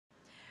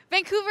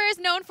Vancouver is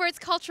known for its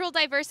cultural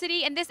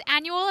diversity, and this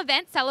annual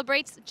event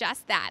celebrates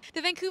just that.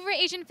 The Vancouver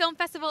Asian Film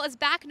Festival is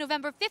back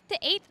November 5th to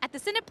 8th at the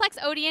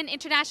Cineplex Odeon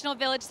International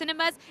Village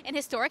Cinemas in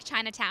historic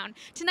Chinatown.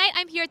 Tonight,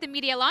 I'm here at the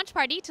media launch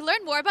party to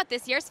learn more about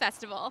this year's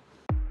festival.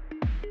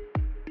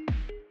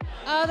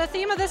 The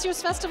theme of this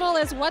year's festival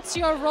is "What's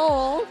Your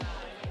Role?"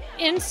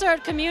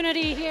 Insert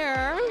community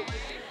here.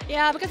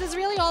 Yeah, because it's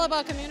really all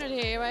about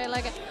community, right?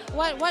 Like,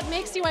 what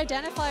makes you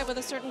identify with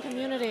a certain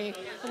community,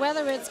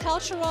 whether it's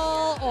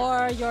cultural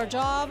or your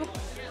job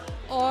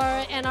or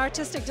an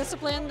artistic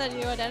discipline that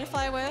you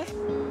identify with.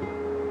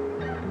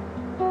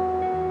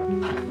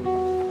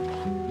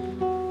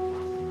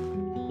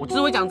 我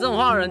只会讲这种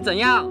话的人怎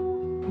样？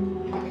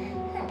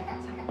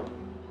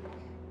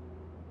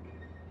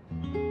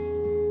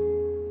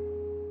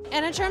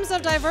 And in terms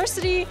of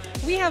diversity,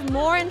 we have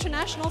more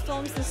international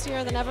films this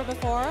year than ever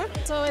before.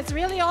 So it's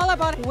really all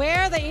about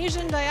where the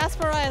Asian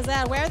diaspora is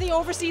at, where the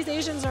overseas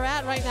Asians are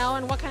at right now,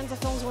 and what kinds of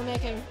films we're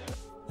making.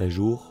 Un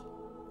jour,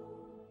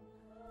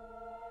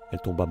 elle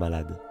tomba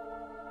malade,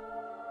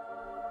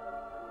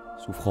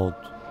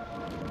 souffrante,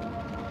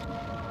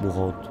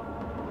 mourante.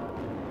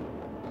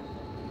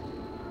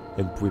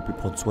 Elle ne pouvait plus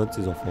prendre soin de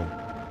ses enfants.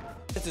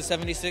 It's a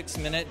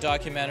 76-minute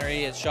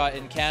documentary. It's shot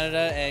in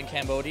Canada and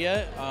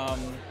Cambodia.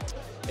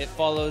 It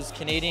follows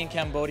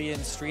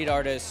Canadian-Cambodian street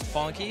artist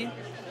Fonky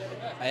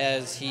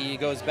as he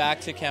goes back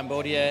to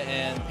Cambodia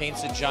and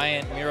paints a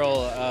giant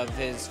mural of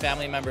his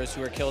family members who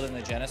were killed in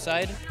the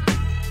genocide.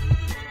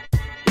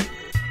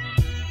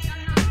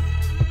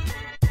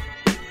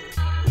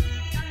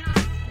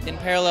 In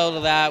parallel to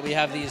that, we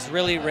have these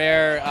really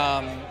rare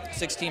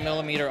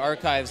 16mm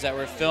archives that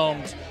were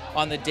filmed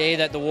on the day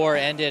that the war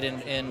ended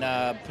in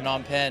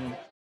Phnom Penh.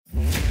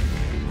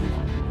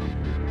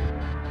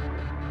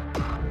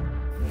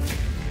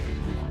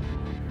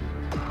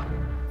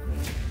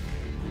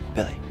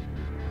 Billy,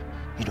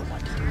 you don't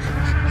want to do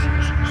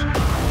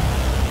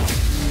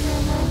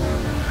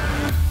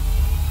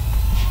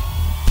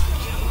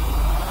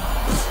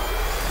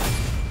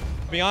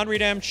Beyond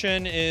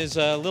Redemption is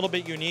a little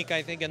bit unique,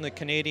 I think, in the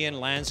Canadian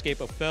landscape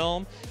of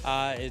film.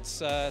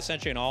 It's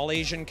essentially an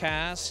all-Asian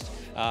cast.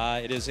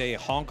 It is a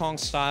Hong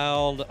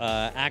Kong-styled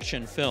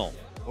action film.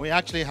 We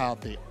actually have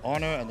the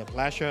honor and the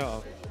pleasure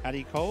of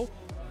Hattie Cole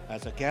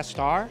as a guest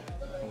star.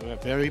 We're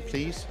very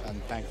pleased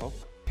and thankful.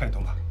 聽到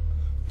嗎？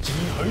自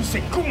許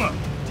成功啊！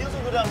 Deals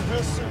with that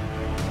real soon.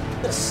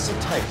 Let's sit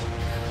tight.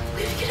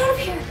 We gotta get out of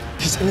here.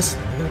 He's innocent.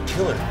 We're gonna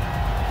kill him.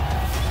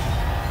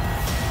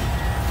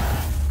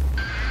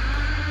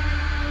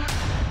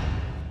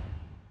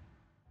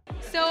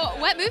 So,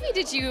 what movie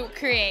did you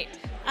create?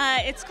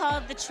 It's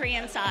called The Tree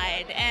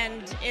Inside,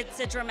 and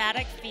it's a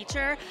dramatic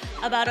feature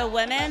about a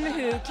woman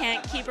who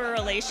can't keep a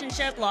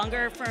relationship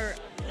longer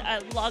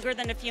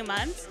than a few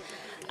months.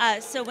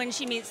 So when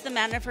she meets the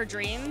man of her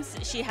dreams,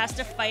 she has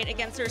to fight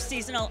against her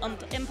seasonal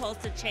impulse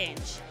to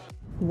change.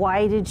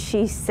 Why did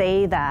she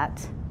say that?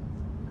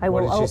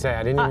 What did she say?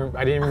 I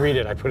didn't even read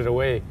it. I put it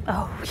away.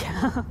 Oh,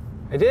 yeah.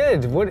 I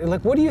did. Who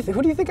do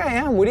you think I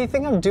am? What do you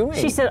think I'm doing?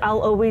 She said, "I'll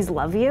always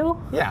love you."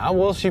 Yeah,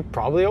 well, she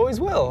probably always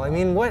will. I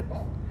mean, what?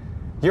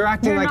 You're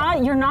acting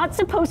like... You're not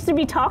supposed to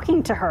be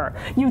talking to her.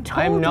 You told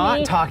me... I'm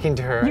not talking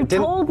to her. You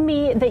told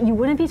me that you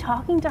wouldn't be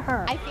talking to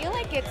her. I feel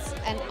like it's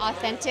an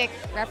authentic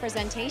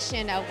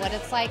representation of what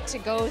it's like to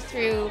go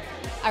through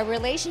a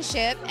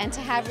relationship and to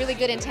have really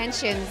good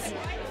intentions,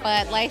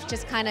 but life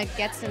just kind of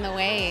gets in the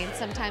way, and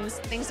sometimes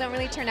things don't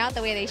really turn out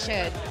the way they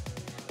should.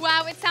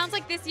 Wow, it sounds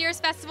like this year's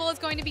festival is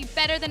going to be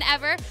better than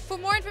ever. For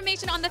more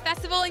information on the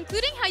festival,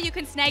 including how you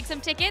can snag some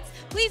tickets,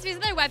 please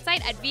visit their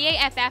website at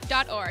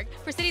vaff.org.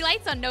 For City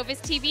Lights on Novus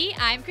TV,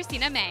 I'm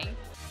Christina Meng.